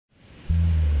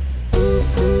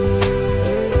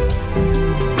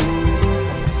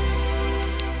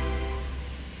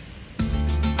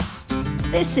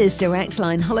This is Direct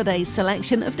Line Holidays'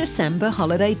 selection of December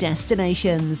holiday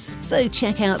destinations. So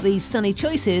check out these sunny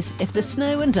choices if the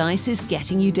snow and ice is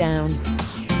getting you down.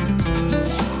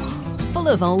 Full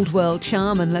of old world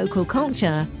charm and local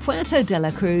culture, Puerto de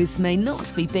la Cruz may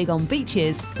not be big on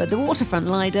beaches, but the waterfront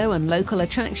Lido and local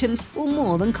attractions will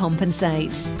more than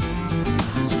compensate.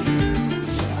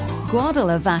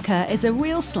 Guadalavaca is a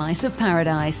real slice of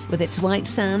paradise with its white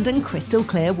sand and crystal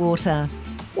clear water.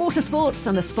 Water sports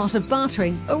and a spot of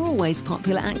bartering are always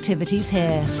popular activities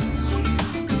here.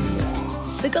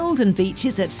 The golden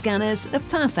beaches at Scanners are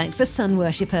perfect for sun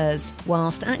worshippers,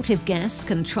 whilst active guests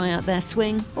can try out their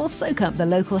swing or soak up the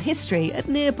local history at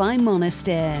nearby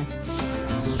Monastir.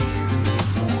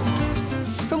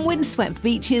 From windswept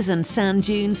beaches and sand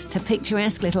dunes to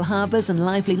picturesque little harbours and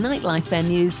lively nightlife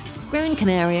venues, Gran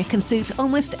Canaria can suit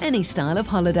almost any style of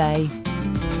holiday.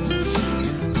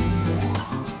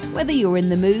 Whether you're in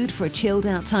the mood for a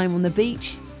chilled-out time on the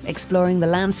beach, exploring the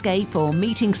landscape or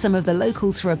meeting some of the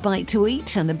locals for a bite to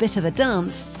eat and a bit of a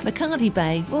dance, Makati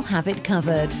Bay will have it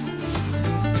covered.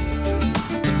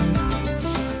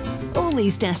 All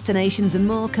these destinations and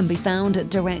more can be found at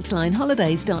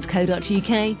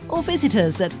directlineholidays.co.uk or visit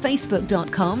us at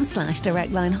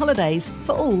facebook.com/directlineholidays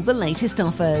for all the latest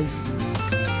offers.